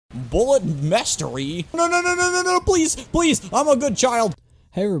bullet mastery. No, please, please, I'm a good child.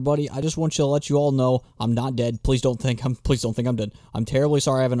 Hey everybody, I just want to let you all know I'm not dead. Please don't think I'm dead. I'm terribly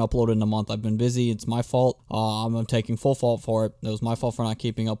sorry I haven't uploaded in a month. I've been busy. It's my fault. I'm taking full fault for it. It was my fault for not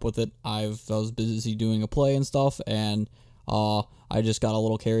keeping up with it. I was busy doing a play and stuff, and I just got a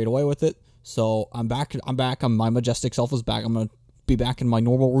little carried away with it. So I'm back. My majestic self is back. I'm gonna be back in my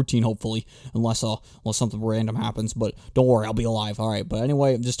normal routine, hopefully, unless something random happens. But don't worry, I'll be alive. All right. But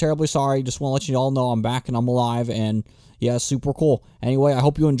anyway, I'm just terribly sorry. Just want to let you all know I'm back and I'm alive, and yeah, super cool. Anyway, I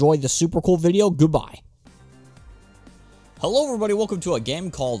hope you enjoyed this super cool video. Goodbye. Hello everybody, welcome to a game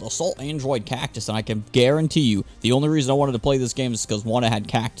called Assault Android Cactus, and I can guarantee you, the only reason I wanted to play this game is because one, it had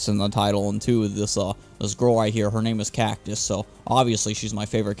Cactus in the title, and two, this girl right here, her name is Cactus, so obviously she's my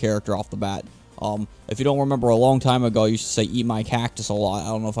favorite character off the bat. If you don't remember, a long time ago, I used to say eat my cactus a lot. I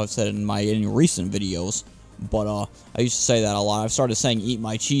don't know if I've said it in any recent videos, but I used to say that a lot. I've started saying eat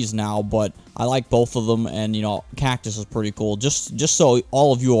my cheese now, but I like both of them, and you know, Cactus is pretty cool. Just so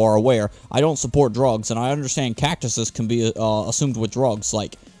all of you are aware, I don't support drugs, and I understand cactuses can be assumed with drugs,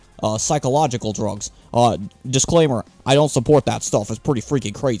 like psychological drugs. Disclaimer, I don't support that stuff. It's pretty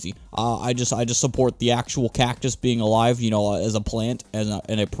freaking crazy. I just support the actual cactus being alive, you know, as a plant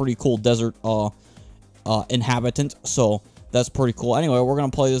and a pretty cool desert inhabitant. So that's pretty cool. Anyway, we're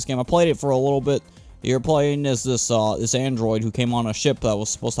gonna play this game. I played it for a little bit. You're playing as this android who came on a ship that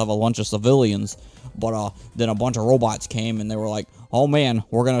was supposed to have a bunch of civilians, but then a bunch of robots came and they were like, "Oh man,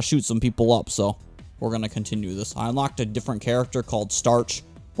 we're gonna shoot some people up." So we're gonna continue this. I unlocked a different character called Starch,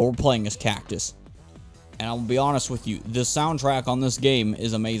 but we're playing as Cactus. And I'll be honest with you, the soundtrack on this game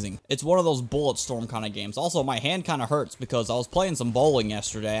is amazing. It's one of those bullet storm kind of games. Also, my hand kind of hurts because I was playing some bowling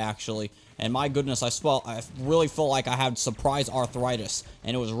yesterday, actually. And my goodness, I really felt like I had surprise arthritis.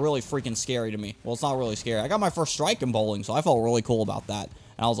 And it was really freaking scary to me. Well, it's not really scary. I got my first strike in bowling, so I felt really cool about that.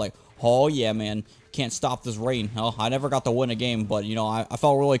 And I was like, oh yeah, man, can't stop this rain. Oh, I never got to win a game, but, you know, I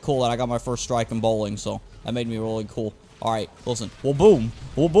felt really cool that I got my first strike in bowling. So that made me really cool. Alright, listen. Well, boom.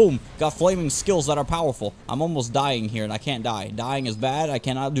 Well, boom. Got flaming skills that are powerful. I'm almost dying here, and I can't die. Dying is bad. I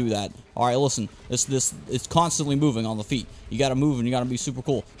cannot do that. Alright, listen. It's constantly moving on the feet. You gotta move, and you gotta be super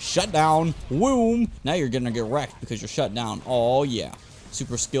cool. Shut down. Boom. Now you're gonna get wrecked because you're shut down. Oh, yeah.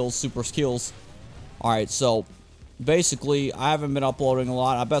 Super skills, super skills. Alright, so basically, I haven't been uploading a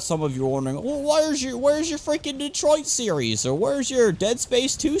lot. I bet some of you are wondering, well, where's your freaking Detroit series? Or where's your Dead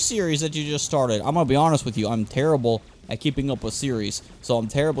Space 2 series that you just started? I'm gonna be honest with you. I'm terrible at keeping up with series, so I'm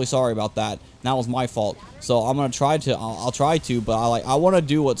terribly sorry about that. That was my fault. So I'm gonna try to. I'll try to, but I want to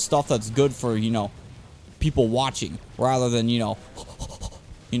do stuff that's good for, you know, people watching, rather than you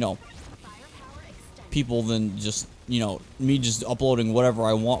know, people than just, you know, me just uploading whatever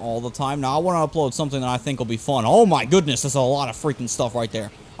I want all the time. Now I want to upload something that I think will be fun. Oh my goodness, there's a lot of freaking stuff right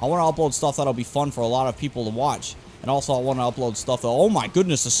there. I want to upload stuff that'll be fun for a lot of people to watch, and also I want to upload stuff that, oh my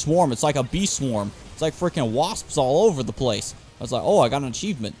goodness, a swarm. It's like a bee swarm. It's like freaking wasps all over the place. I was like, oh, I got an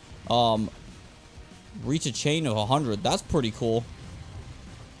achievement. Reach a chain of 100. That's pretty cool.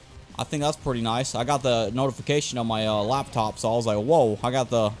 I think that's pretty nice. I got the notification on my laptop, so I was like, whoa, I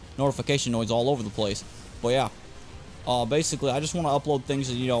got the notification noise all over the place. But yeah, basically, I just want to upload things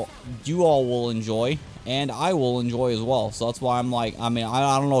that, you know, you all will enjoy, and I will enjoy as well. So that's why I'm like, I mean,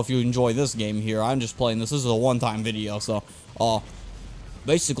 I don't know if you enjoy this game here. I'm just playing this. This is a one-time video, so,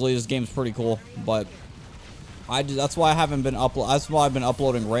 basically, this game's pretty cool, but that's why I've been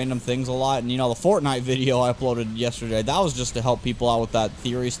uploading random things a lot. And you know, the Fortnite video I uploaded yesterday, that was just to help people out with that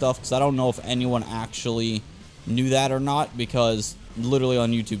theory stuff, because I don't know if anyone actually knew that or not, because literally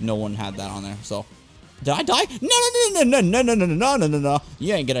on YouTube no one had that on there. So did I die? No.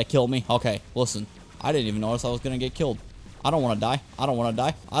 You ain't gonna kill me. Okay, listen, I didn't even notice I was gonna get killed. I don't want to die. I don't want to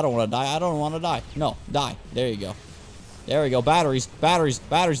die. I don't want to die. I don't want to die. No, die. There you go. There we go. Batteries.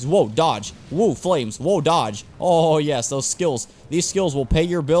 Whoa, dodge. Woo, flames. Whoa, dodge. Oh, yes, those skills. These skills will pay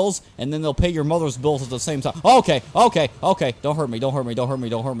your bills, and then they'll pay your mother's bills at the same time. Okay. Don't hurt me.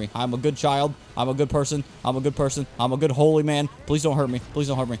 I'm a good child. I'm a good person. I'm a good holy man. Please don't hurt me.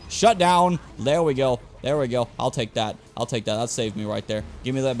 Shut down. There we go. I'll take that. That saved me right there.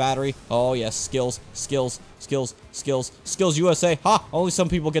 Give me that battery. Oh, yes. Skills USA. Ha! Only some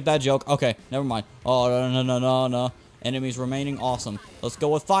people get that joke. Okay, never mind. Oh, no. Enemies remaining. Awesome. Let's go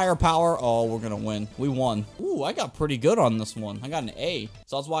with firepower. Oh, we're gonna win. We won. Ooh, I got pretty good on this one. I got an A.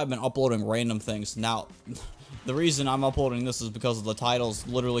 So that's why I've been uploading random things. Now, the reason I'm uploading this is because of the title's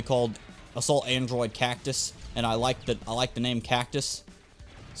literally called Assault Android Cactus, and I like the name Cactus,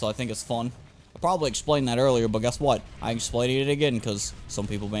 so I think it's fun. probably explained that earlier, but guess what? I'm explaining it again because some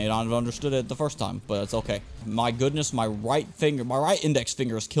people may not have understood it the first time, but it's okay. My goodness, my right index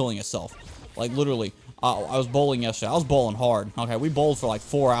finger is killing itself. Like, literally. I was bowling yesterday. I was bowling hard. Okay, we bowled for like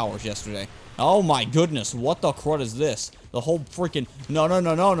 4 hours yesterday. Oh my goodness, what the crud is this? The whole freaking... No.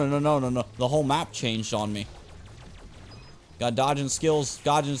 The whole map changed on me. Got dodging skills.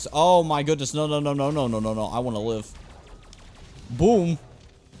 Dodging... Oh my goodness, no. I want to live. Boom.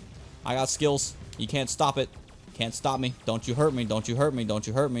 I got skills. You can't stop it. Can't stop me. Don't you hurt me. Don't you hurt me. Don't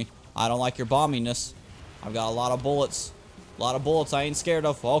you hurt me. I don't like your bomminess. I've got a lot of bullets. A lot of bullets I ain't scared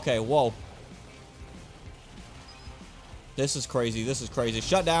of. Okay, whoa. This is crazy. This is crazy.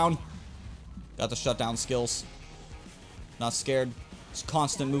 Shut down. Got the shutdown skills. Not scared. It's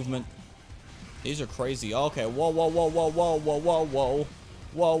constant movement. These are crazy. Okay. Whoa.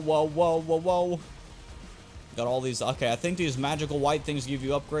 Got all these. Okay, I think these magical white things give you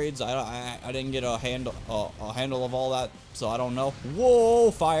upgrades. I didn't get a handle of all that, so I don't know. Whoa,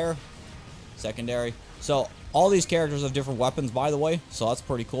 fire. Secondary. So all these characters have different weapons, by the way. So that's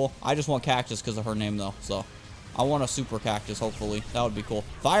pretty cool. I just want Cactus because of her name, though. So I want a super Cactus, hopefully. That would be cool.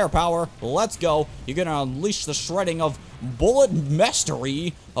 Firepower. Let's go. You're gonna unleash the shredding of bullet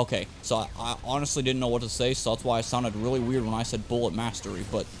mastery. Okay, so I honestly didn't know what to say, so that's why I sounded really weird when I said bullet mastery,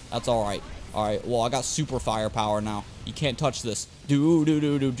 but that's alright. Alright, well, I got super firepower now. You can't touch this. Can't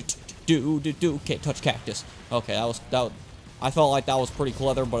touch Cactus. Okay, that was I felt like that was pretty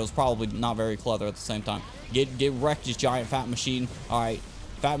clever, but it was probably not very clever at the same time. Get wrecked, you giant fat machine. Alright.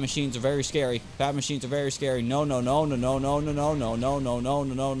 Fat machines are very scary. Fat machines are very scary. No. I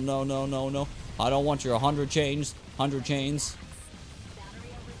don't want your 100 chains. 100 chains.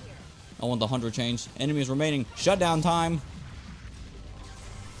 I want the 100 chains. Enemies remaining. Shutdown time.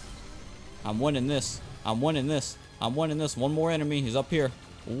 I'm winning this. I'm winning this. I'm winning this. One more enemy. He's up here.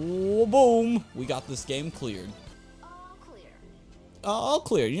 Ooh, boom. We got this game cleared. All clear. All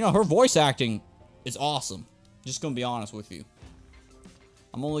clear. You know, her voice acting is awesome. Just gonna be honest with you.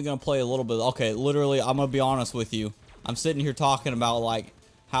 I'm only gonna play a little bit. Okay, literally, I'm gonna be honest with you. I'm sitting here talking about, like,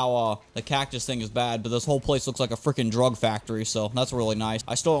 how the cactus thing is bad, but this whole place looks like a freaking drug factory, so that's really nice.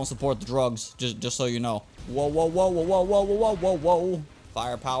 I still don't support the drugs, just so you know. Whoa.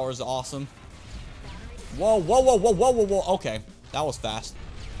 Firepower is awesome. Whoa. Okay, that was fast.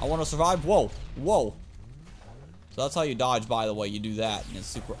 I want to survive. Whoa. So that's how you dodge, by the way. You do that, and it's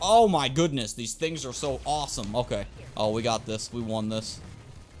super... Oh my goodness, these things are so awesome. Okay. Oh, we got this. We won this.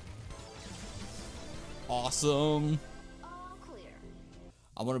 Awesome. All clear.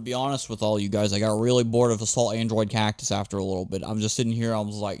 I'm gonna be honest with all you guys. I got really bored of Assault Android Cactus after a little bit. I'm just sitting here. I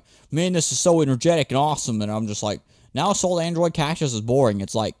was like, man, this is so energetic and awesome. And I'm just like, now Assault Android Cactus is boring.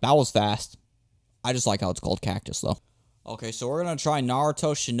 It's like, that was fast. I just like how it's called Cactus, though. Okay, so we're gonna try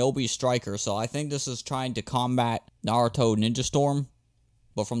Naruto Shinobi Striker. So I think this is trying to combat Naruto Ninja Storm.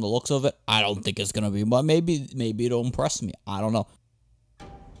 But from the looks of it, I don't think it's gonna be. But maybe it'll impress me. I don't know.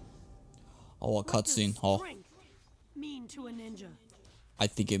 Oh, a cutscene. Oh, Mean to a ninja. I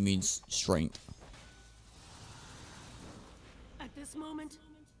think it means strength. At this moment,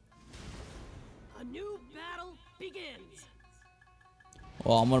 a new battle begins.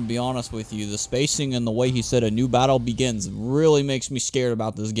 Well, I'm gonna be honest with you. The spacing and the way he said a new battle begins really makes me scared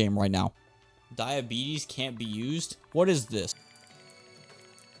about this game right now. Diabetes can't be used? What is this?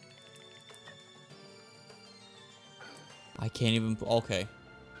 I can't even... Okay.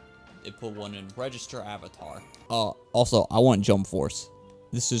 They put one in. Register avatar. Also, I want Jump Force.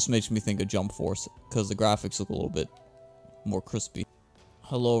 This just makes me think of Jump Force, because the graphics look a little bit more crispy.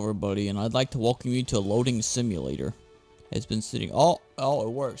 Hello, everybody, and I'd like to welcome you to Loading Simulator. It's been sitting... Oh, it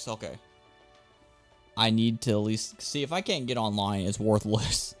works. Okay. I need to at least... See, if I can't get online, it's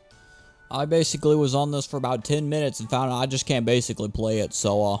worthless. I basically was on this for about 10 minutes and found out I just can't basically play it,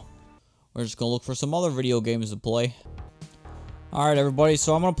 so, we're just gonna look for some other video games to play. Alright, everybody,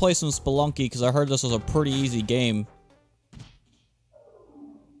 so I'm gonna play some Spelunky, because I heard this was a pretty easy game.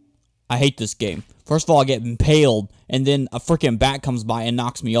 I hate this game. First of all, I get impaled, and then a freaking bat comes by and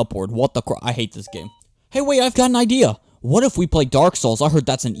knocks me upward. What the I hate this game. Hey, wait, I've got an idea. What if we play Dark Souls? I heard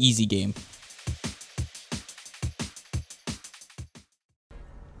that's an easy game.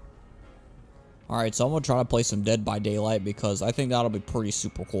 Alright, so I'm gonna try to play some Dead by Daylight because I think that'll be pretty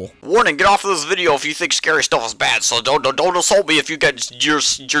super cool. Warning, get off of this video if you think scary stuff is bad, so don't assault me if you get your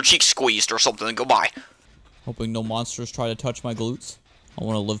cheeks squeezed or something. Goodbye. Hoping no monsters try to touch my glutes. I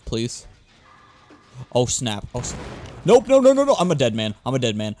wanna live, please. Oh, snap. Oh, nope, no. I'm a dead man. I'm a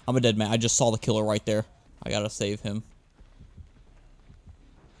dead man. I just saw the killer right there. I gotta save him.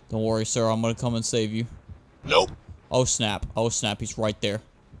 Don't worry, sir. I'm gonna come and save you. Nope. Oh, snap. He's right there.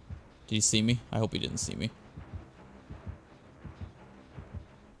 Did he see me? I hope he didn't see me.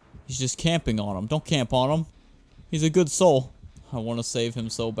 He's just camping on him. Don't camp on him. He's a good soul. I want to save him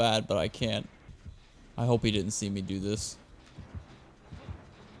so bad, but I can't. I hope he didn't see me do this.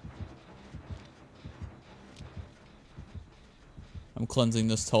 I'm cleansing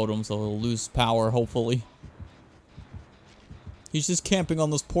this totem so he'll lose power, hopefully. He's just camping on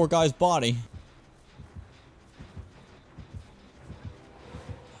this poor guy's body.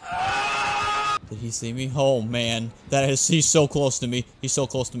 Did he see me? Oh man, he's so close to me. He's so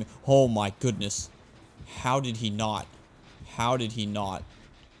close to me. Oh my goodness. How did he not? How did he not?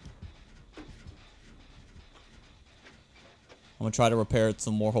 I'm gonna try to repair it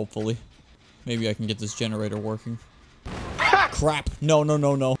some more, hopefully. Maybe I can get this generator working. Crap. No, no,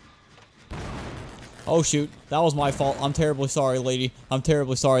 no, no. Oh shoot. That was my fault. I'm terribly sorry, lady. I'm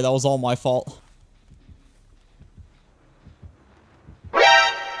terribly sorry. That was all my fault.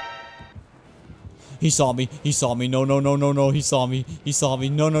 He saw me. He saw me. No, no, no, no, no. He saw me. He saw me.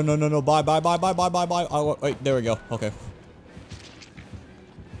 No, no, no, no, no. Bye, bye, bye, bye, bye, bye, bye. Oh, wait, there we go. Okay.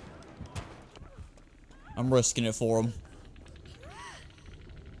 I'm risking it for him.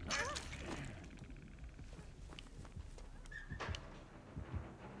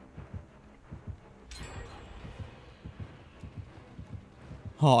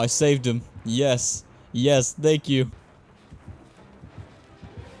 Oh, I saved him. Yes. Yes, thank you.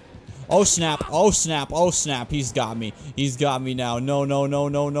 Oh snap, oh snap, oh snap, he's got me. He's got me now. No, no, no,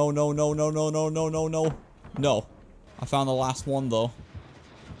 no, no, no, no, no, no, no, no, no, no. No. I found the last one though.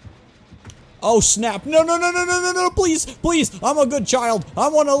 Oh snap. No, no, no, no, no, no, no, please, please. I'm a good child. I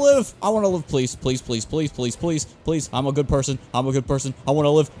want to live. I want to live, please, please, please, please, please, please, please. I'm a good person. I'm a good person. I want to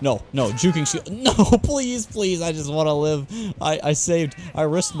live. No, no, juking shield. No, please, please. I just want to live. I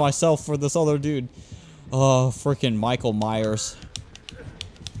risked myself for this other dude. Oh, freaking Michael Myers.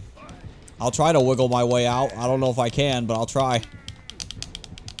 I'll try to wiggle my way out. I don't know if I can, but I'll try.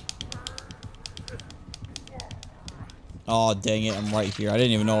 Oh, dang it. I'm right here. I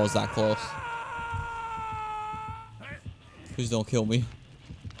didn't even know I was that close. Please don't kill me.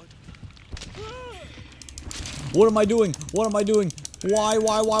 What am I doing? What am I doing?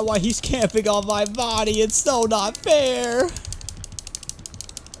 Why? He's camping on my body. It's so not fair.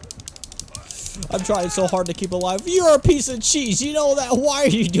 I'm trying so hard to keep alive. You're a piece of cheese. You know that? Why are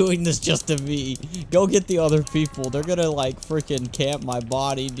you doing this just to me? Go get the other people. They're gonna, like, freaking camp my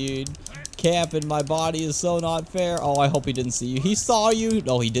body, dude. Camping my body is so not fair. Oh, I hope he didn't see you. He saw you.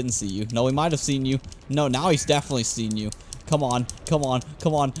 No, he didn't see you. No, he might have seen you. No, now he's definitely seen you. Come on. Come on.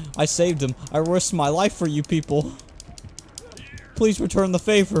 Come on. I saved him. I risked my life for you people. Please return the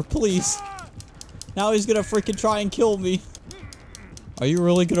favor. Please. Now he's gonna freaking try and kill me. Are you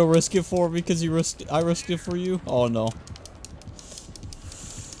really gonna risk it for me because I risked it for you? Oh no.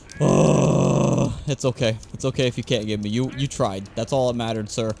 It's okay. It's okay if you can't get me. You tried. That's all that mattered,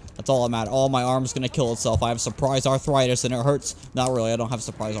 sir. That's all that mattered. Oh, my arm's gonna kill itself. I have surprise arthritis and it hurts. Not really. I don't have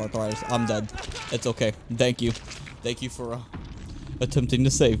surprise arthritis. I'm dead. It's okay. Thank you. Thank you for attempting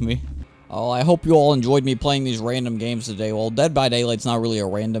to save me. Oh, I hope you all enjoyed me playing these random games today. Well, Dead by Daylight's not really a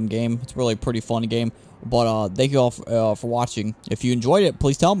random game. It's really a pretty fun game. But thank you all for watching. If you enjoyed it,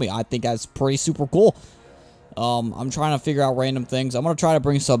 please tell me. I think that's pretty super cool. I'm trying to figure out random things. I'm going to try to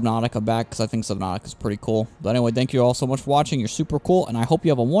bring Subnautica back because I think Subnautica is pretty cool. But anyway, thank you all so much for watching. You're super cool, and I hope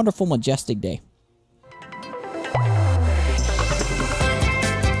you have a wonderful, majestic day.